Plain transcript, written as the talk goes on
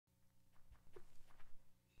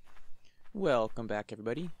Welcome back,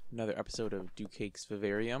 everybody. Another episode of DuCake's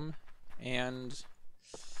Vivarium. And,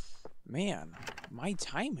 man, my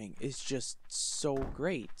timing is just so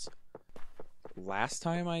great. Last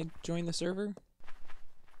time I joined the server,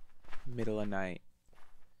 middle of night.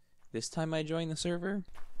 This time I joined the server,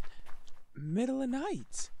 middle of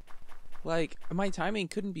night. Like, my timing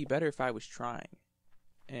couldn't be better if I was trying.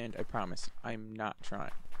 And I promise, I'm not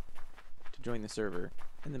trying to join the server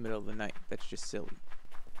in the middle of the night. That's just silly.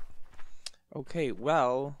 Okay,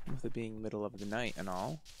 well, with it being middle of the night and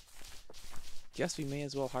all, guess we may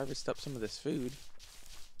as well harvest up some of this food.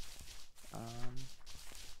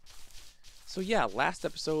 So yeah, last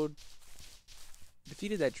episode,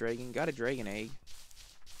 defeated that dragon, got a dragon egg.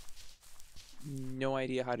 No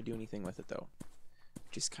idea how to do anything with it though,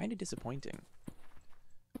 which is kind of disappointing.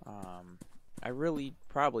 I really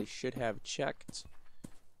probably should have checked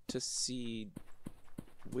to see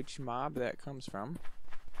which mob that comes from.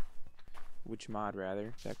 Which mod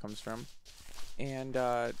rather that comes from, and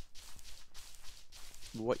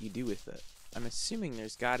what you do with it. I'm assuming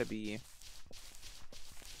there's got to be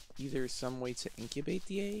either some way to incubate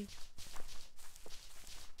the egg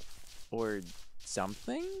or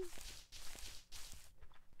something.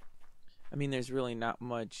 I mean, there's really not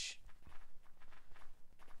much.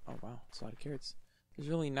 Oh wow, it's a lot of carrots. There's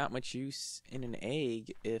really not much use in an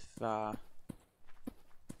egg if you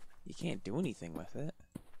can't do anything with it.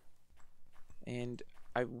 And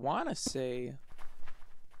I want to say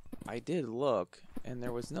I did look, and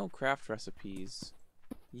there was no craft recipes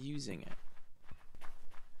using it,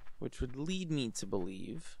 which would lead me to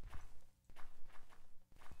believe,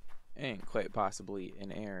 and quite possibly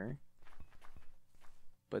an error,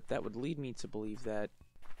 but that would lead me to believe that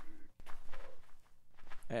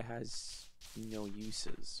it has no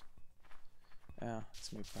uses.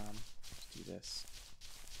 That's my problem. Let's do this.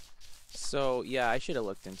 So, yeah, I should have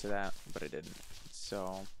looked into that, but I didn't.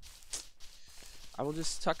 So, I will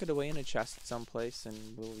just tuck it away in a chest someplace, and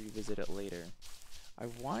we'll revisit it later. I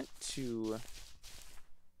want to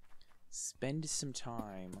spend some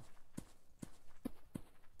time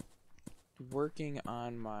working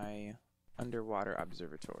on my underwater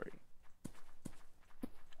observatory.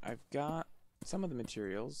 I've got some of the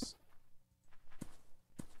materials,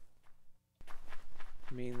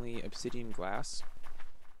 mainly obsidian glass.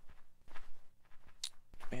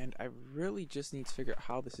 And I really just need to figure out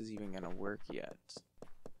how this is even going to work yet.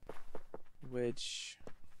 Which,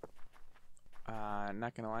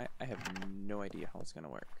 not going to lie, I have no idea how it's going to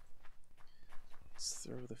work. Let's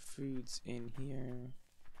throw the foods in here.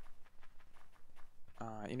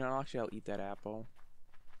 You know, actually I'll eat that apple.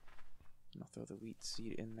 And I'll throw the wheat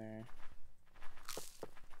seed in there.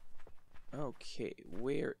 Okay,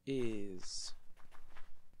 where is...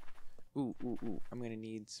 Ooh, I'm going to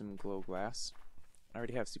need some glow glass. I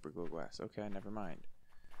already have super glow glass. Okay, never mind.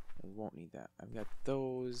 I won't need that. I've got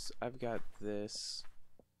those. I've got this.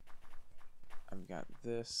 I've got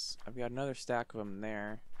this. I've got another stack of them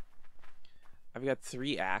there. I've got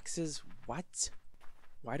 3 axes. What?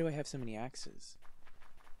 Why do I have so many axes?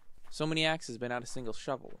 So many axes, but not a single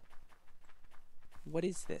shovel. What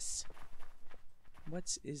is this?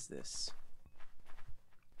 What is this?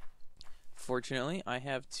 Fortunately, I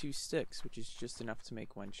have 2 sticks, which is just enough to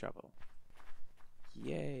make 1 shovel.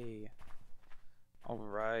 Yay.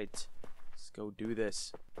 Alright. Let's go do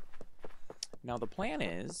this. Now the plan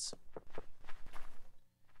is...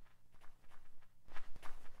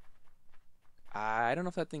 I don't know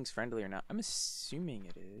if that thing's friendly or not. I'm assuming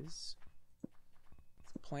it is.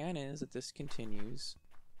 The plan is that this continues.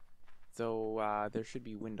 Though there should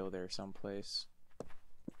be a window there someplace.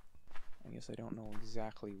 I guess I don't know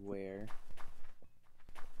exactly where.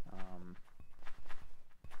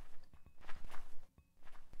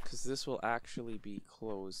 Because this will actually be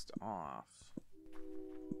closed off.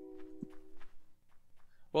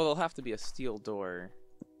 Well, there'll have to be a steel door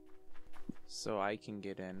so I can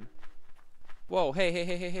get in. Whoa,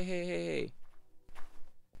 hey.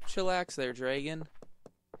 Chillax there, dragon.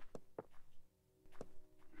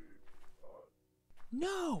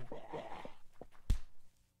 No!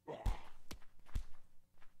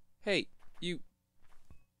 Hey, you...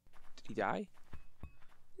 Did he die?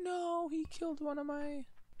 No, he killed one of my...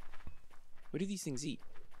 What do these things eat?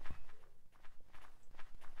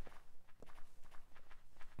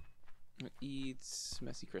 It eats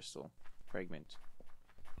messy crystal fragment.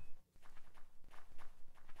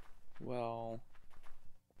 Well,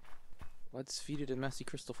 let's feed it a messy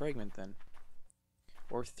crystal fragment then.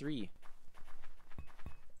 Or 3.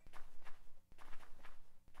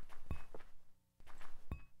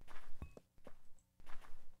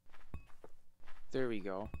 There we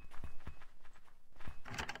go.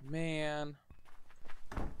 Man.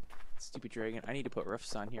 Stupid dragon. I need to put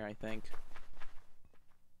roofs on here, I think.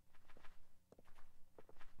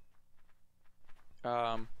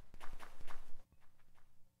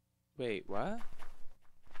 Wait, what?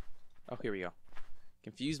 Oh, here we go.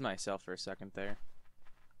 Confused myself for a second there.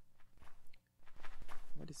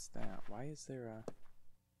 What is that? Why is there a...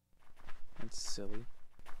 That's silly.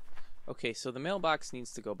 Okay, so the mailbox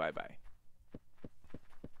needs to go bye-bye.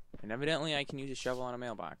 And evidently I can use a shovel on a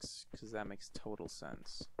mailbox, because that makes total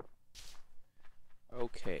sense.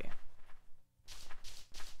 Okay.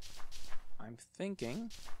 I'm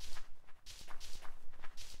thinking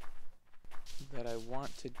that I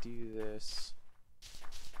want to do this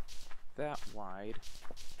that wide.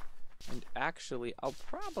 And actually, I'll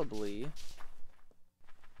probably...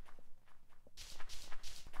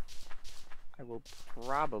 I will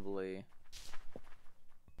probably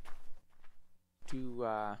do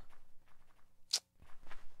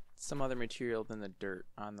some other material than the dirt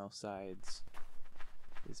on those sides,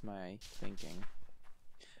 is my thinking.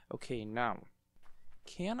 Okay, now,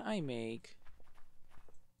 can I make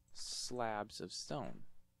slabs of stone?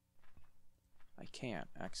 I can.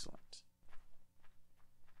 Excellent.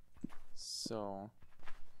 So,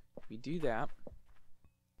 we do that,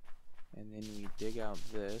 and then we dig out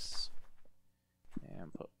this,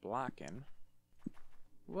 and put block in.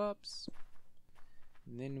 Whoops.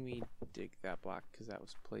 And then we dig that block because that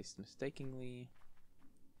was placed mistakenly.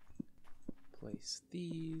 Place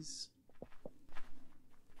these.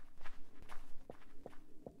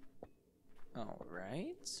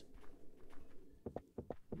 Alright.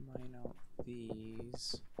 Mine out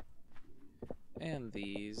these. And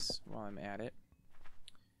these while I'm at it.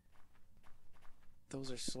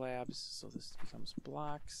 Those are slabs, so this becomes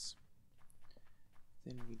blocks.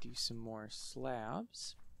 Then we do some more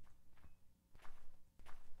slabs.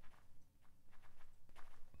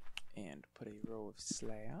 And put a row of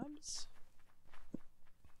slabs.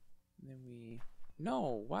 And then we...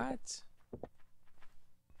 No, what?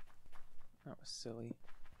 That was silly.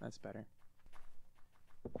 That's better.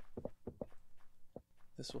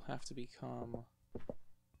 This will have to become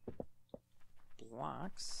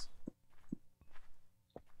blocks.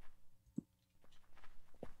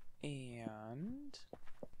 And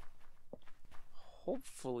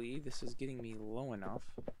hopefully this is getting me low enough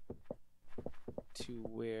to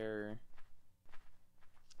where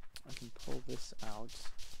I can pull this out.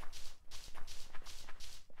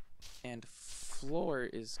 And floor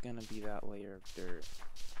is gonna be that layer of dirt.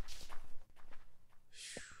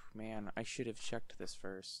 Man, I should have checked this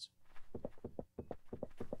first,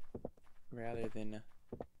 rather than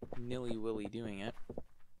nilly-willy doing it.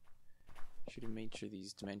 Should have made sure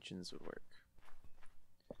these dimensions would work.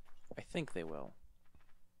 I think they will.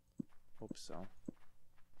 Hope so.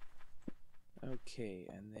 Okay,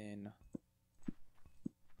 and then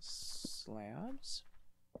slabs.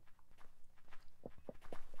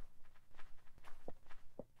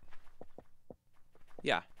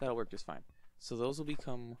 Yeah, that'll work just fine. So those will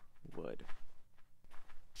become wood.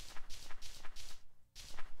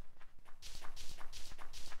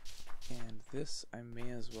 And this I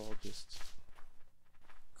may as well just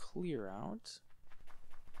clear out,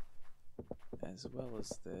 as well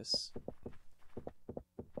as this.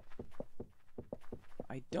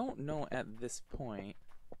 I don't know at this point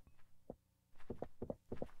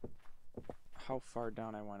how far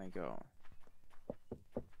down I want to go.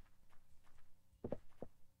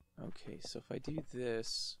 Okay, so if I do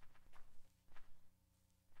this,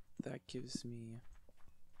 that gives me...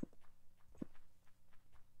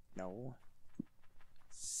 No.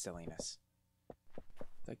 Silliness.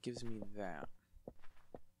 That gives me that,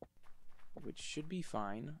 which should be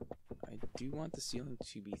fine. I do want the ceiling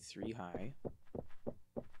to be 3 high.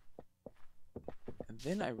 And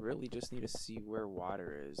then I really just need to see where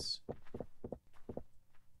water is,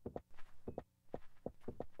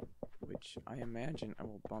 which I imagine I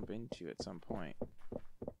will bump into at some point.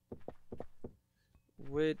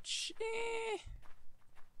 Which,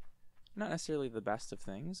 not necessarily the best of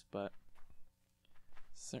things, but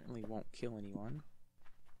certainly won't kill anyone.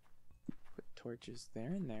 Put torches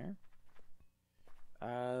there and there.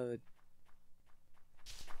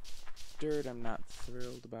 Dirt I'm not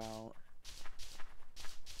thrilled about.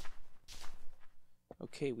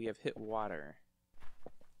 Okay, we have hit water.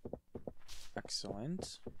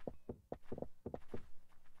 Excellent.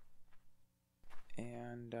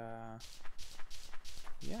 And,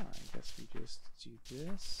 yeah, I guess we just do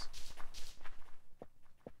this.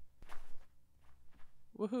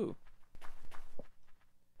 Woohoo!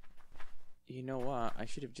 You know what? I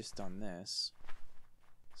should have just done this.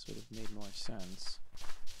 Sort of made more sense.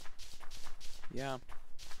 Yeah,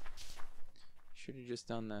 Should have just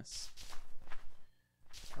done this.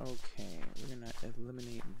 Okay, we're gonna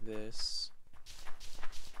eliminate this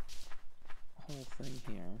whole thing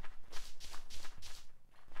here.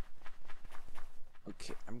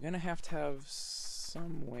 Okay, I'm gonna have to have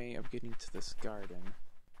some way of getting to this garden.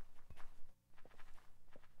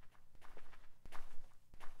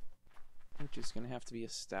 Which is gonna have to be a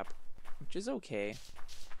step, which is okay.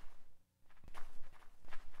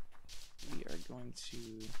 We are going to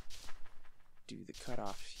do the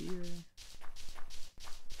cutoff here.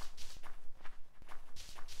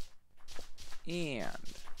 And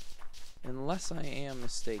unless I am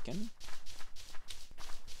mistaken,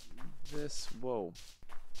 this, whoa,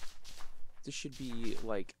 this should be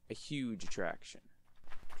like a huge attraction,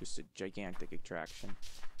 just a gigantic attraction.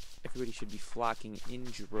 Everybody should be flocking in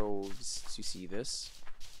droves to see this.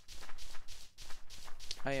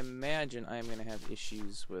 I imagine I am going to have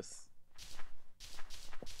issues with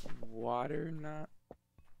water not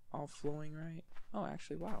all flowing right. Oh,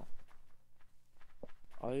 actually, wow.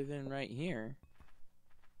 Other than right here.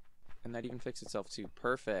 And that even fixed itself too.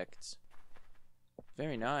 Perfect.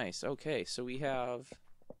 Very nice. Okay, so we have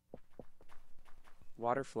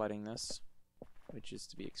water flooding this, which is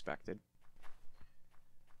to be expected.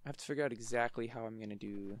 I have to figure out exactly how I'm going to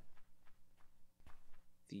do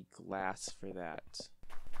the glass for that.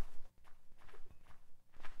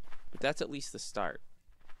 But that's at least the start.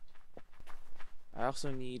 I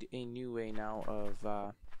also need a new way now of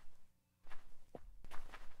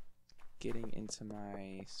getting into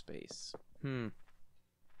my space. Okay,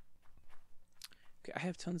 I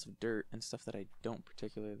have tons of dirt and stuff that I don't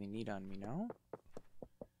particularly need on me now.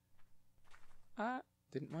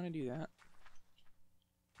 Didn't want to do that.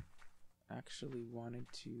 Actually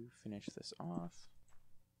wanted to finish this off.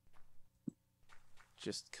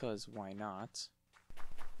 Just 'cause why not?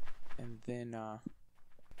 And then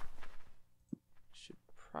should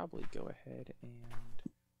probably go ahead and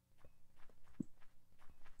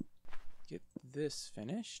get this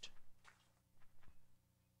finished.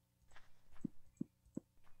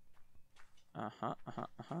 And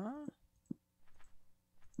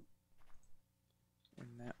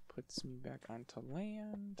that puts me back onto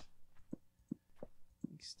land.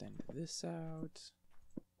 Extend this out.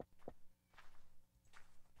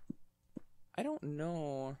 I don't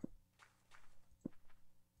know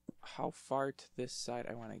how far to this side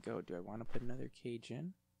I want to go. Do I want to put another cage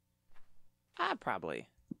in? Probably.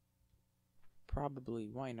 Probably.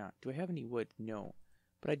 Why not? Do I have any wood? No.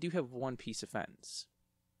 But I do have one piece of fence.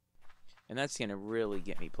 And that's going to really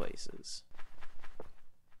get me places.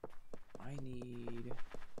 I need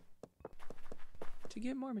to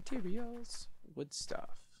get more materials. Wood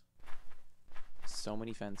stuff. So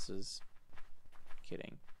many fences.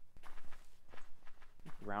 Kidding.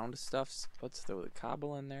 Round stuffs. Let's throw the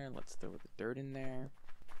cobble in there. Let's throw the dirt in there.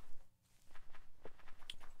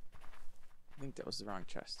 I think that was the wrong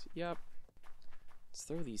chest. Yep. Let's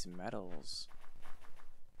throw these metals.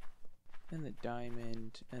 And the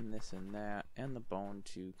diamond. And this and that. And the bone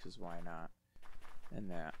too, because why not? And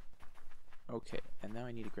that. Okay. And now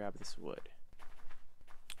I need to grab this wood.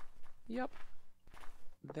 Yep.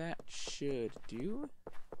 That should do.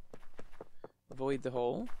 Avoid the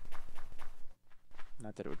hole.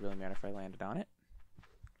 Not that it would really matter if I landed on it.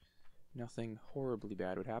 Nothing horribly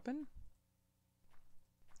bad would happen.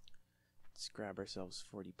 Let's grab ourselves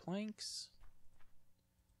 40 planks.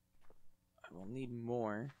 I will need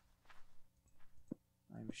more,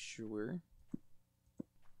 I'm sure.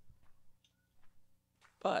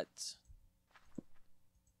 But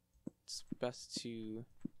it's best to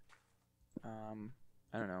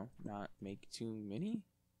I don't know, not make too many.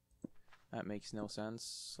 That makes no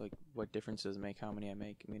sense. Like, what difference does it make how many I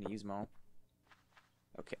make? I'm gonna use them all.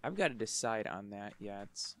 Okay, I've got to decide on that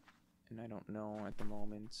yet, and I don't know at the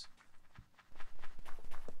moment.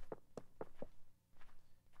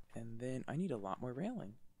 And then I need a lot more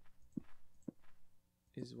railing,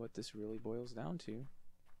 is what this really boils down to.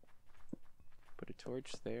 Put a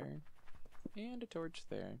torch there, and a torch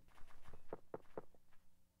there.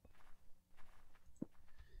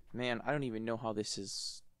 Man, I don't even know how this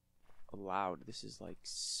is allowed. This is like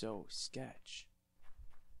so sketch.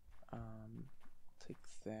 Take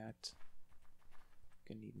that.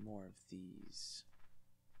 Gonna need more of these.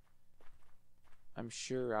 I'm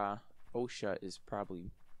sure OSHA is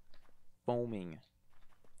probably foaming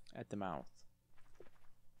at the mouth.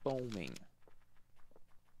 Foaming.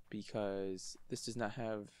 Because this does not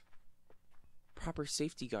have proper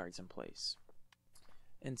safety guards in place.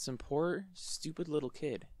 And some poor, stupid little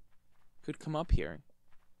kid could come up here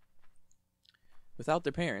without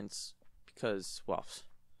their parents, because, well,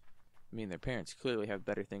 I mean, their parents clearly have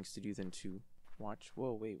better things to do than to watch.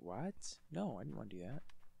 Whoa, wait, what? No, I didn't want to do that.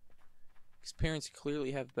 Because parents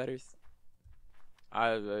clearly have better... I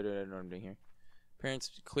don't know what I'm doing here.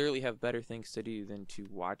 Parents clearly have better things to do than to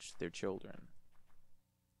watch their children.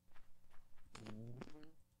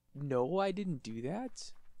 No, I didn't do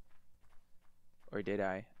that. Or did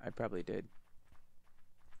I? I probably did.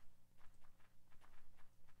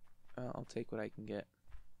 I'll take what I can get.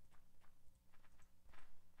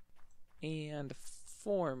 And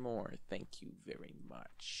 4 more. Thank you very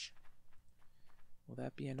much. Will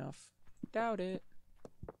that be enough? Doubt it.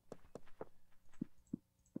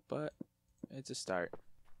 But it's a start.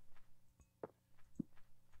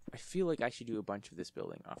 I feel like I should do a bunch of this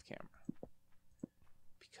building off camera.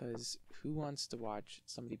 Because who wants to watch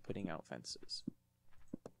somebody putting out fences?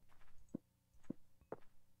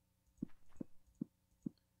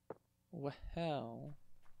 Well,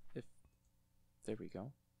 if... There we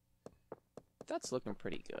go. That's looking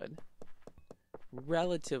pretty good.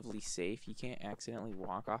 Relatively safe. You can't accidentally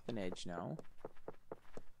walk off an edge now.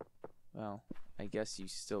 Well, I guess you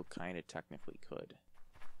still kind of technically could.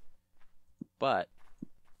 But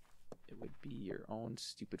it would be your own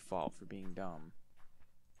stupid fault for being dumb.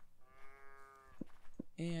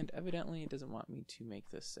 And evidently it doesn't want me to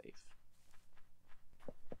make this safe.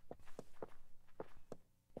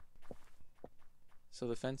 So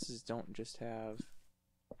the fences don't just have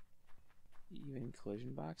even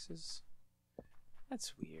collision boxes?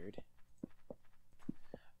 That's weird.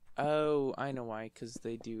 Oh, I know why, because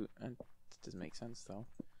they do... It doesn't make sense, though.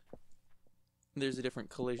 There's a different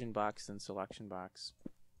collision box than selection box.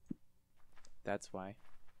 That's why.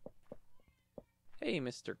 Hey,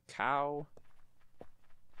 Mr. Cow.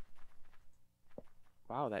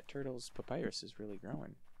 Wow, that turtle's papyrus is really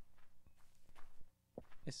growing.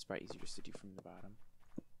 This is probably easier just to do from the bottom.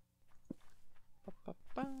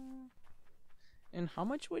 Ba-ba-ba. And how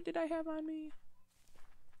much wood did I have on me?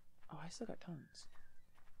 Oh, I still got tons.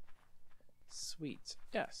 Sweet.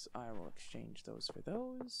 Yes, I will exchange those for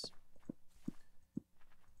those.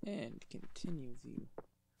 And continue the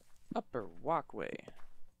upper walkway.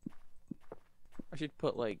 I should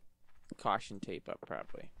put, like, caution tape up,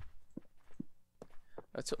 probably.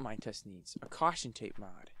 That's what Minetest needs. A caution tape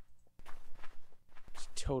mod.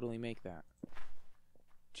 Should totally make that.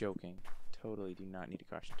 Joking. Totally do not need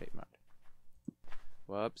a caution tape mod.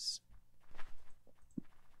 Whoops.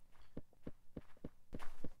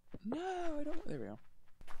 No, I don't. There we go.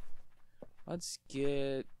 Let's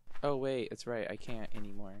get... Oh, wait. That's right. I can't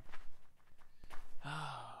anymore.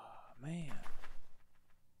 Oh, man.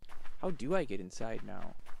 How do I get inside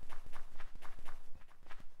now?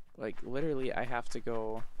 Like, literally, I have to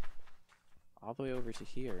go all the way over to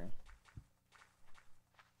here.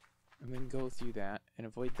 And then go through that and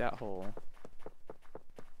avoid that hole.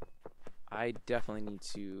 I definitely need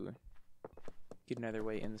to get another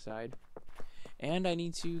way inside. And I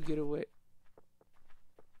need to get away.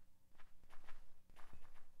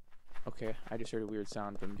 Okay, I just heard a weird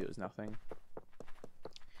sound, but maybe it was nothing.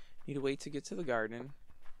 Need a way to get to the garden.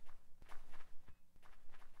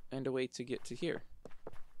 And a way to get to here.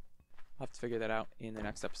 I'll have to figure that out in the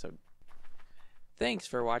next episode. Thanks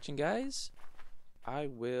for watching, guys. I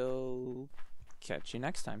will catch you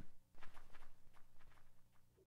next time.